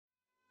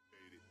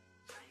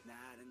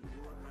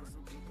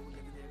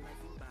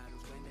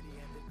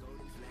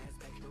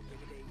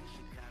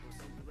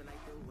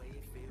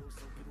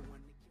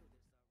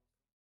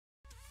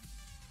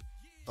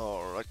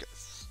Alright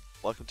guys,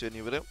 welcome to a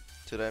new video.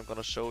 Today I'm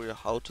gonna show you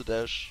how to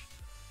dash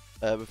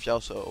with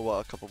Yasuo over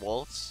a couple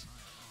walls.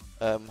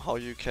 How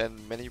you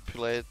can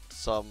manipulate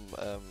some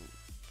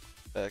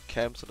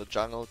camps in the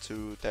jungle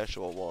to dash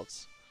over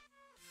walls.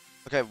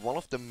 Okay, one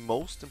of the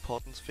most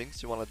important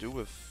things you wanna do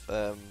with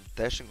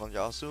dashing on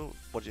Yasuo,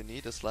 what you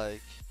need is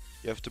like,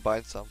 you have to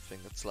bind something.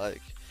 It's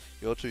like,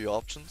 you go to your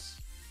options,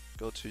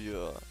 go to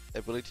your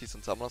abilities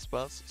and summoner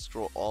spells,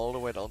 scroll all the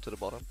way down to the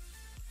bottom,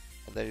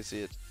 and there you see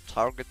it.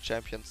 Target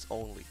champions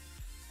only.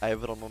 I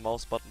have it on my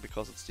mouse button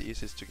because it's the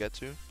easiest to get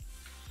to.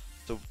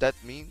 So that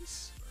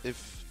means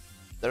if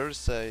there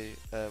is a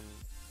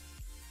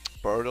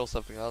bird or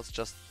something else,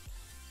 just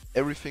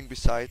everything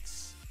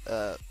besides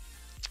a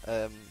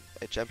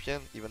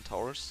champion, even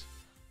towers.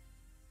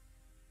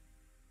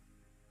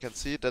 You can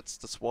see that's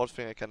the sword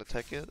thing, I can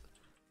attack it.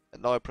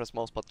 And now I press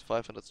mouse button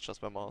 5 and it's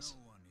just my mouse.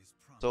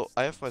 So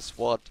I have my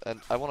sword and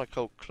I want to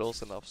go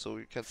close enough, so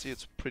you can see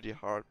it's pretty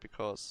hard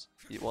because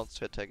he wants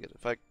to attack it.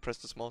 If I press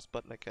this mouse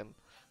button I can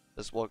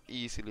just walk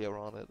easily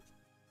around it.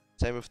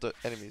 Same with the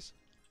enemies.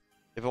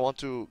 If I want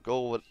to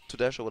go over, to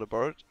dash over the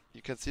bird,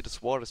 you can see the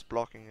sword is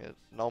blocking it.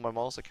 Now my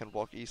mouse I can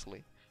walk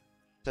easily.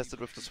 Test it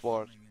with the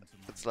sword.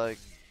 It's like,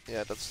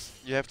 yeah, that's,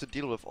 you have to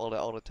deal with all the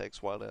auto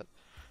attacks while that.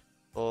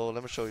 So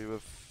let me show you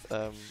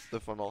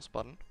with my mouse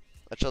button.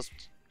 I just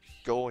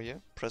go here,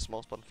 press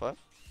mouse button 5.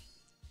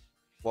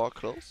 Walk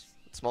close.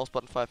 It's mouse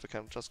button 5, you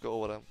can just go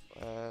over them,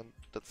 and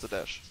that's the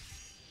dash.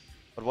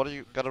 But what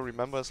you gotta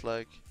remember is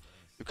like,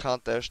 you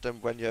can't dash them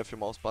when you have your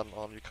mouse button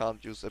on. You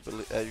can't use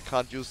you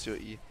can't use your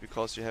E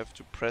because you have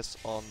to press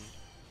on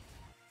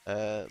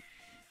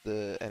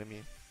the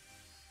enemy.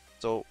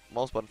 So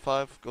mouse button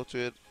 5, go to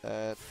it,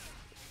 and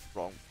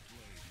wrong.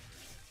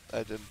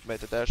 I didn't make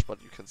the dash,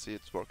 but you can see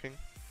it's working.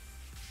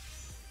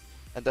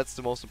 And that's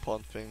the most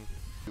important thing.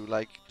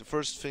 Like, the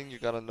first thing you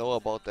gotta know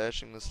about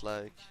dashing is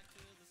like,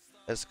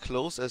 as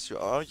close as you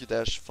are, you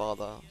dash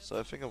farther. So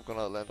I think I'm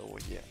gonna land over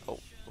here. Oh,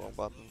 wrong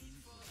button.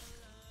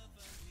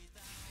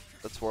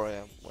 That's where I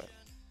am. Wait.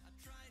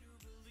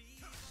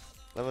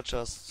 Let me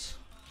just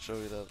show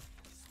you that.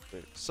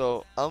 Wait.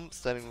 So I'm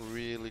standing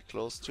really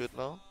close to it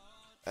now,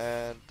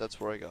 and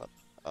that's where I got.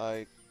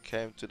 I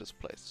came to this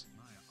place.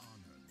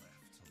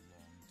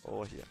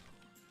 Over here.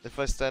 If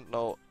I stand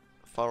now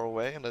far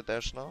away and I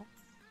dash now,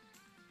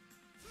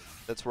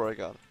 that's where I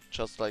got.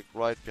 Just like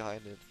right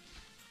behind it.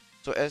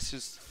 So as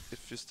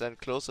if you stand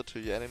closer to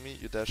your enemy,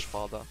 you dash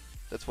farther.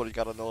 That's what you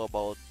gotta know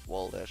about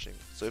wall dashing.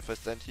 So if I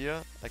stand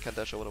here, I can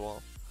dash over the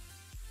wall.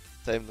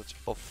 Same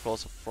of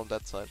course from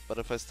that side. But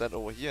if I stand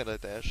over here and I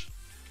dash,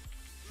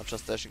 I'm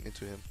just dashing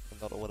into him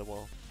and not over the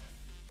wall.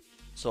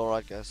 So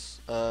alright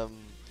guys,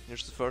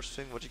 here's the first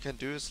thing. What you can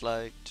do is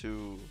like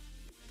to,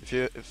 if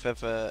you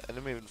have an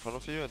enemy in front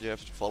of you and you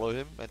have to follow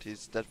him and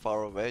he's that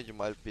far away, you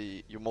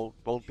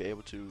won't be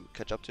able to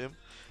catch up to him,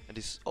 and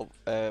he's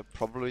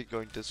probably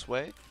going this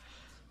way.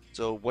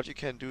 So what you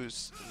can do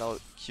is now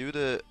cue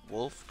the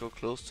wolf, go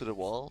close to the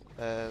wall,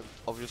 and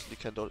obviously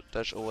can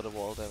dash over the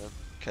wall then and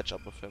catch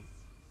up with him.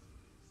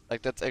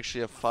 Like, that's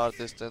actually a far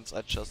distance,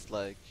 I just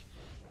like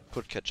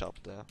could catch up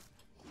there.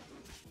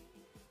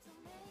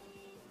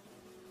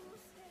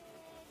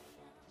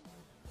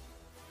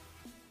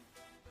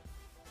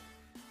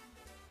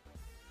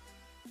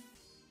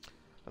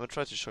 I'm gonna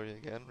try to show you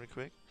again real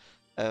quick.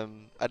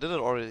 I did it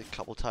already a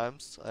couple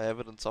times. I have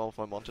it in some of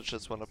my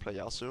montages when I play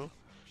Yasuo.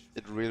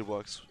 It really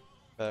works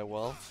very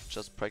well.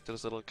 Just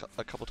practice it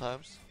a couple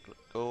times.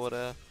 Go over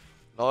there.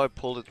 Now I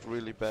pulled it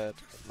really bad.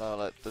 No,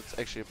 like, that's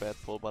actually a bad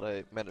pull, but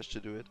I managed to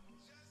do it.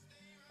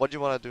 What you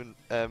wanna do,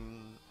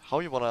 how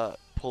you wanna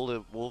pull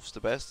the wolves the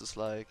best is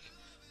like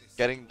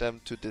getting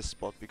them to this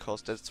spot,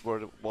 because that's where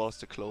the wall is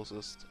the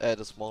closest,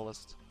 the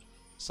smallest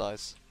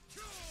size.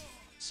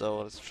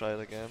 So let's try it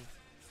again.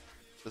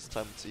 This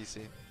time it's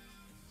easy.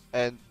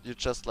 And you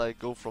just like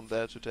go from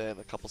there to there in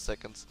a couple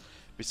seconds,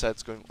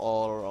 besides going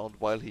all around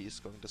while he is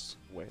going this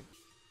way.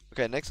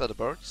 Okay, next are the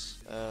birds.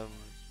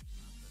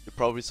 You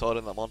probably saw it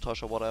in a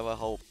montage or whatever,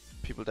 how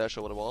people dash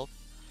over the wall.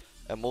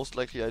 And most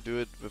likely I do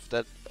it with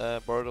that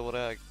bird over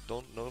there. I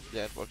don't know if,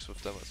 yeah, it works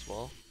with them as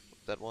well.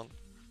 With that one.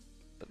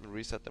 Let me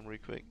reset them real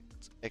quick.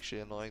 It's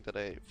actually annoying that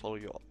I follow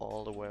you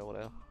all the way over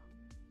there.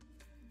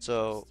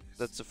 So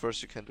that's the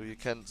first you can do. You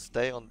can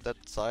stay on that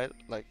side,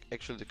 like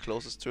actually the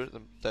closest to it,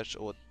 and dash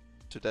over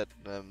to that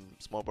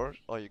small bird,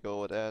 or you go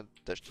over there and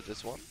dash to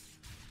this one.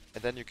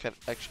 And then you can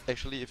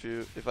actually,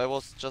 if I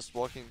was just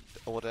walking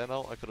over there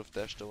now, I could have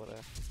dashed over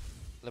there.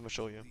 Let me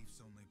show you.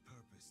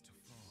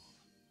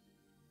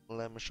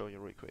 Let me show you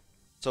real quick.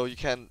 So you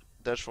can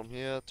dash from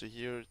here to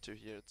here to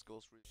here. It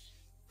goes really.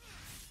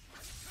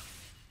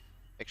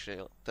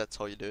 Actually, that's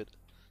how you do it.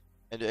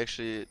 And you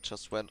actually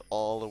just went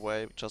all the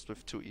way just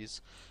with 2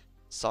 E's.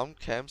 Some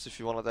camps, if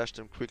you wanna dash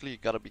them quickly, you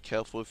gotta be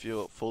careful if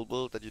you're full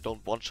build that you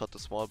don't one-shot the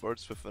small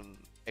birds with an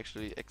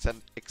actually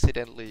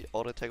accidentally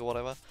auto attack or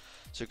whatever.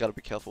 So you gotta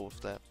be careful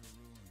with that.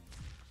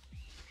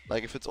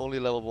 Like if it's only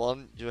level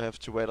 1, you have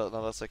to wait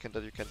another second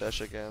that you can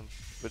dash again,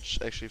 which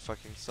actually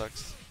fucking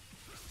sucks.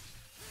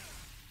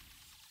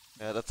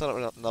 Yeah, that's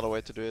not another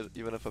way to do it,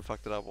 even if I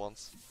fucked it up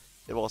once.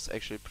 It was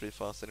actually pretty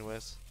fast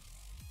anyways.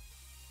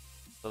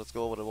 So let's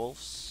go over the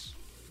wolves.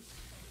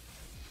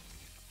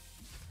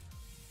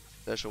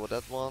 Dash over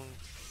that one.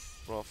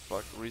 Oh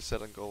fuck,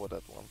 reset and go over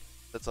that one.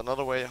 That's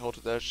another way how to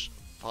dash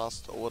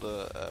fast over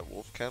the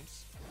wolf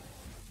camps.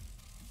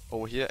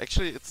 Over here,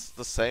 actually it's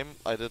the same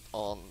I did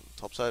on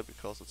top side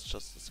because it's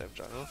just the same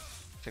jungle.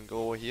 You can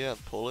go over here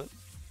and pull it,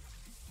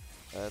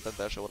 and then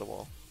dash over the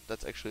wall.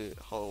 That's actually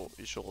how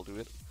you should all do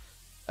it.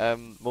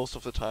 Most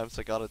of the times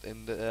I got it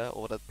in the air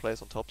over that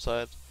place on top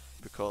side,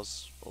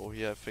 because over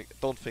here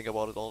don't think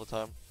about it all the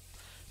time.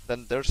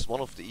 Then there's one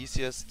of the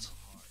easiest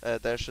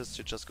dashes.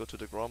 You just go to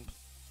the grump,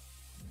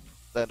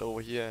 land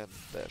over here and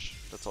dash.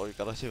 That's all you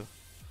gotta do.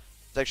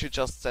 It's actually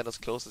just stand as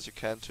close as you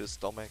can to his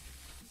stomach.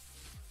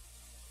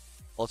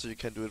 Also you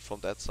can do it from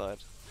that side.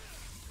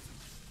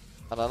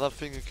 Another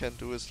thing you can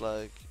do is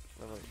like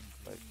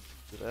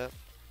do that.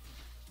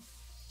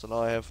 So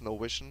now I have no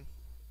vision,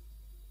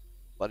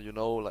 but you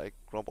know like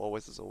grump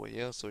always is over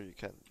here, so you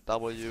can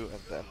W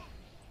and then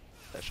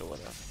dash over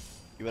there.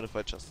 Even if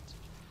I just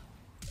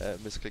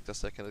misclicked a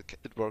second,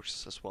 it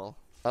works as well.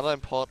 Another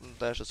important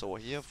dash is over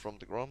here from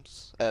the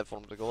grumps,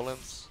 from the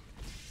golems.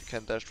 You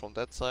can dash from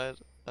that side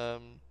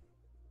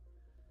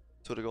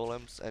to the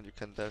golems, and you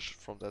can dash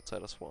from that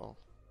side as well.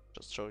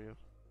 Just show you.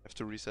 I have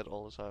to reset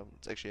all the time.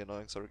 It's actually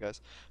annoying, sorry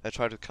guys. I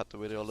try to cut the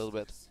video a little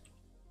bit.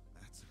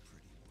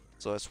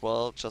 So as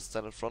well, just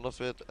stand in front of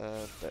it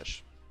and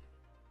dash.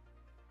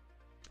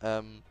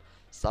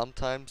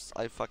 Sometimes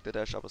I fuck the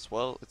dash up as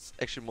well. It's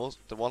actually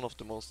one of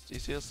the most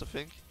easiest I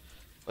think,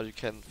 but you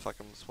can fuck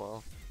them as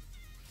well,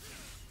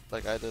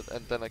 like I did,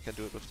 and then I can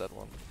do it with that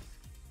one.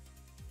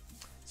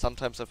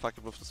 Sometimes I fuck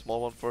it with the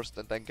small one first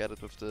and then get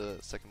it with the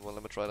second one.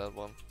 Let me try that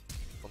one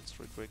once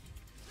real quick.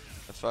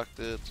 I fucked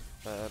it,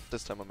 and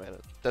this time I made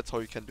it. That's how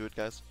you can do it,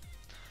 guys.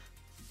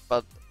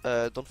 But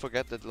don't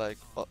forget that like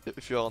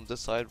if you're on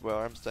this side where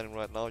I'm standing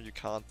right now, you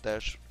can't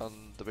dash on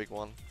the big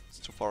one. It's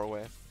too far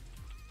away.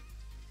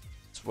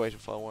 It's way too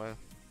far away.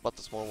 But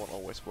the small one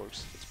always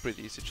works. It's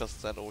pretty easy, just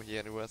stand over here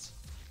anyways.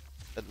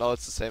 And now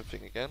it's the same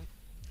thing again.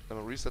 Let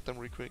me reset them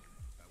real quick.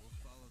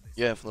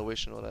 You have no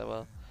vision or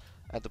whatever.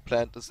 And the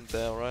plant isn't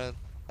there, right?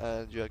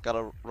 And you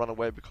gotta run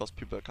away because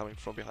people are coming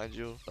from behind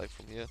you, like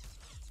from here.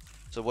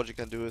 So what you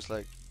can do is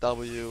like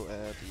W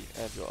and E,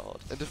 and you're out.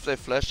 And if they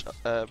flash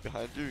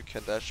behind you, you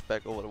can dash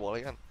back over the wall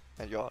again,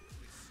 and you're out.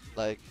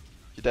 Like,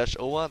 you dash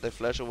over, they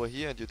flash over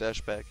here, and you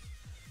dash back.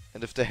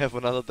 And if they have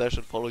another dash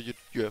and follow you,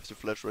 you have to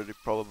flash ready,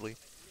 probably.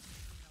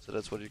 So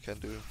that's what you can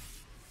do.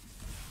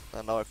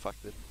 And now I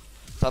fucked it.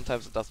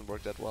 Sometimes it doesn't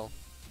work that well.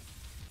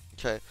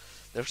 Okay,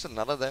 there's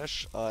another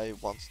dash I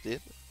once did.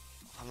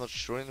 I'm not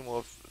sure anymore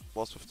if it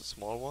was with the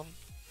small one.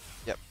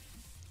 Yep.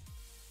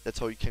 That's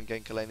how you can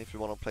gank a lane if you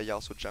want to play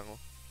Yasuo jungle.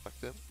 Fuck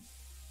it.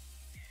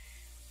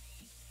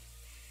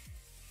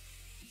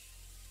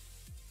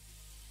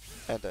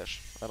 And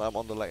dash. And I'm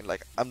on the lane,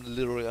 like I'm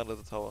literally under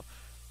the tower.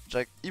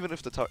 Like even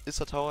if the tower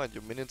is a tower and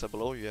your minions are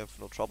below, you have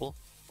no trouble.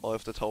 Or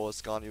if the tower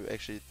is gone, you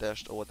actually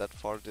dashed over that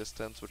far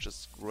distance, which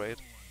is great.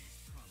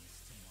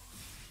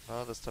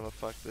 Ah, this time I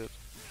fucked it.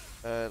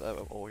 And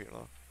I'm over here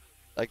now.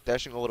 Like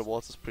dashing over the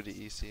walls is pretty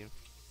easy.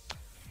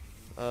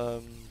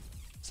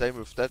 Same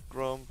with that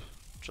grump.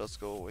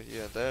 Just go over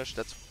here and dash.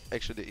 That's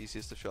actually the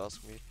easiest if you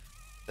ask me.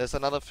 There's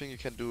another thing you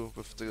can do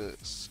with the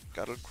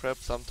scuttle crab.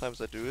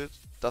 Sometimes I do it.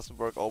 Doesn't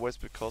work always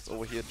because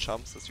over here it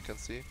jumps, as you can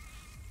see.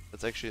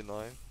 That's actually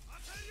annoying.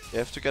 You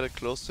have to get it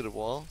close to the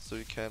wall so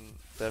you can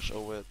dash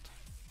over it.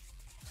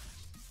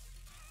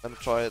 Let me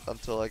try it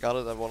until I got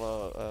it. I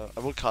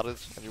will cut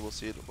it and you will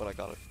see it when I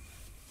got it.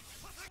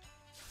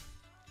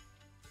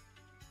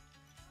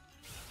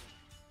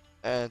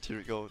 And here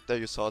we go. There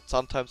you saw it.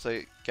 Sometimes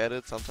I get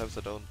it, sometimes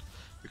I don't.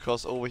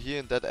 Because over here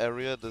in that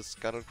area, the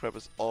scuttle crab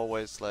is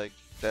always like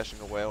dashing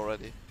away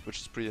already, which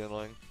is pretty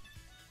annoying.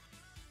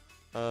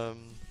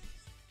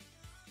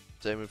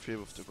 Same with here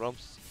with the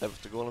grumps,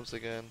 with the golems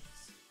again.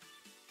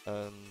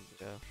 And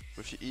yeah,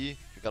 with your E,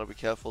 you gotta be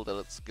careful that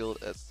it's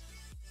skilled as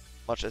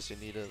much as you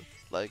need it.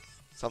 Like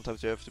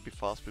sometimes you have to be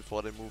fast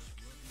before they move.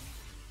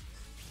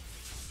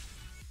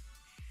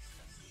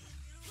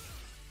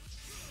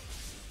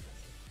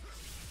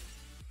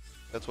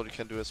 That's what you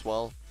can do as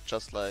well,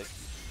 just like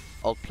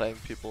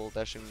outplaying people,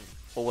 dashing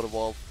over the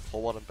wall,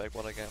 forward and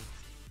backward again.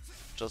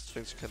 Just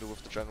things you can do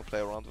with the jungle,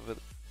 play around with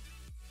it.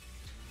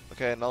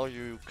 Okay, now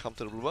you come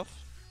to the blue buff,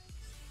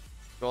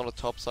 go on the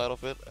top side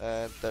of it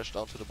and dash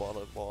down to the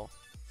bottom wall.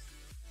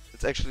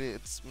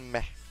 It's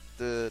meh.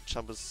 The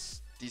jump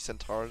is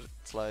decent hard.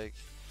 It's like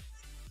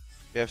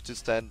you have to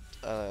stand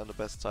on the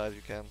best side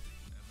you can.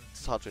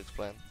 It's hard to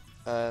explain.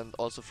 And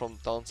also from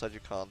the downside you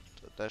can't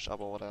dash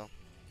up over there.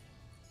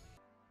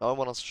 Now I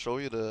want to show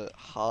you the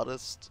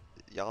hardest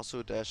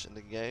Yasuo dash in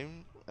the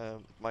game. It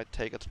might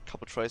take a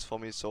couple tries for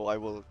me, so I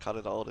will cut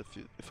it out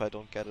if I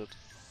don't get it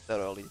that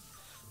early.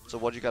 So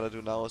what you gotta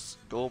do now is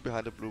go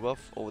behind the blue buff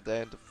over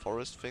there in the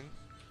forest thing.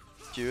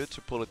 Q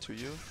to pull it to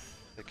you.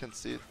 You can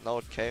see it, now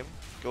it came.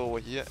 Go over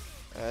here,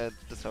 and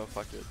this time I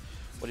fucked it.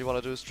 What you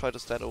wanna do is try to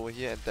stand over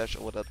here and dash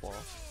over that wall.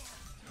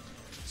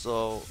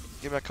 So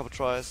give me a couple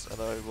tries, and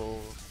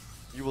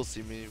you will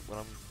see me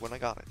when I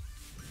got it.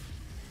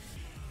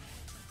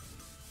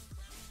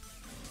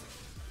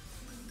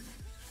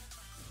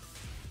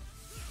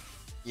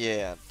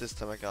 Yeah, this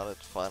time I got it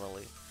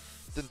finally.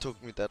 Didn't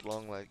took me that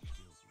long, like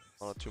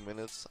 1 or 2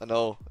 minutes. I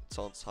know it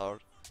sounds hard,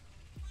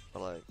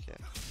 but like yeah,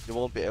 you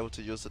won't be able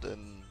to use it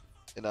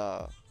in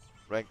a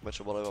ranked match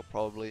or whatever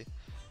probably.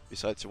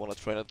 Besides, you wanna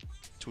train it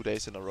 2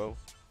 days in a row,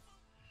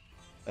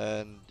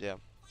 and yeah.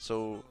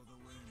 So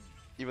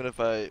even if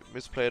I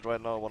misplay it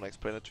right now, I wanna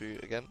explain it to you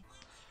again.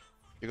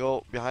 You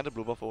go behind the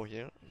blue buff over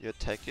here, you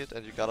attack it,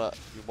 and you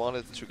want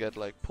it to get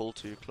like pulled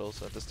to you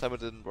closer. This time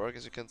it didn't work,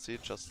 as you can see,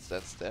 it just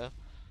stands there.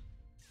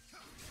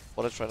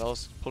 What I try now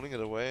is pulling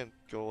it away and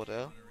go over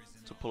there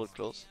to pull it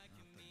close.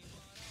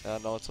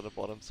 And now it's on the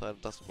bottom side,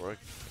 it doesn't work.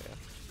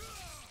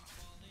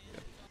 Yeah.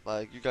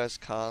 Like, you guys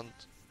can't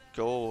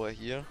go over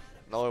here.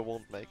 Now I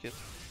won't make it.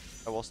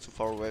 I was too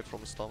far away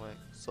from the stomach,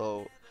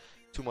 so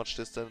too much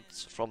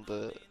distance from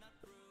the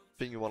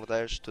thing you wanna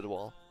dash to the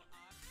wall.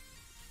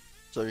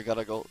 So you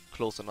gotta go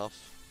close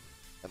enough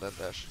and then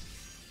dash.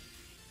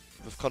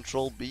 With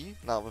Control B,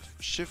 now with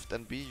Shift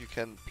and B you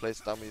can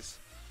place dummies.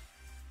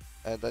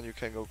 And then you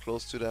can go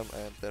close to them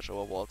and dash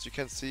over walls.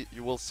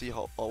 You will see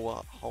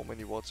how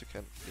many walls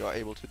you are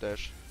able to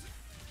dash.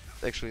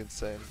 It's actually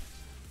insane.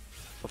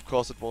 Of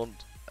course it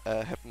won't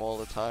happen all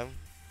the time,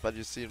 but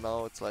you see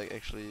now it's like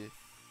actually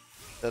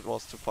that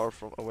was too far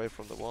away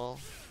from the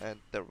wall, and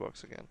that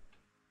works again.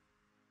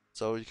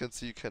 So you can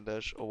see you can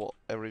dash over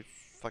every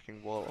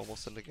fucking wall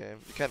almost in the game.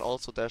 You can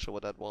also dash over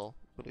that wall,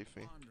 believe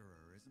me.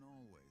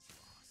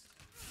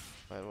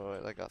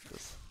 Wait, I got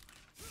this.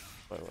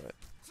 Wait.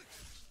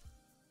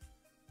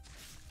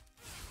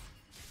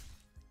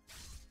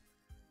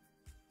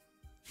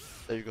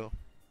 There you go.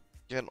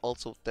 You can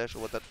also dash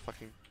over that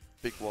fucking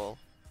big wall.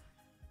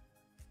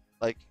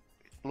 Like,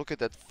 look at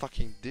that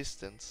fucking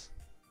distance.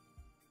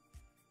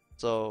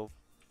 So,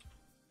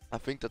 I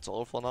think that's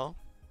all for now.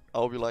 I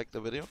hope you liked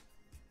the video.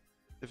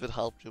 If it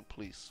helped you,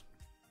 please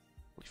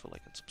leave a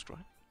like and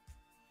subscribe.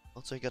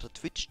 Also, you got a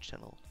Twitch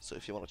channel, so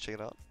if you want to check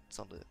it out, it's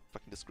on the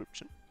fucking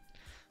description.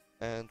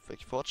 And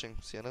thank you for watching.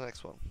 See you in the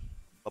next one.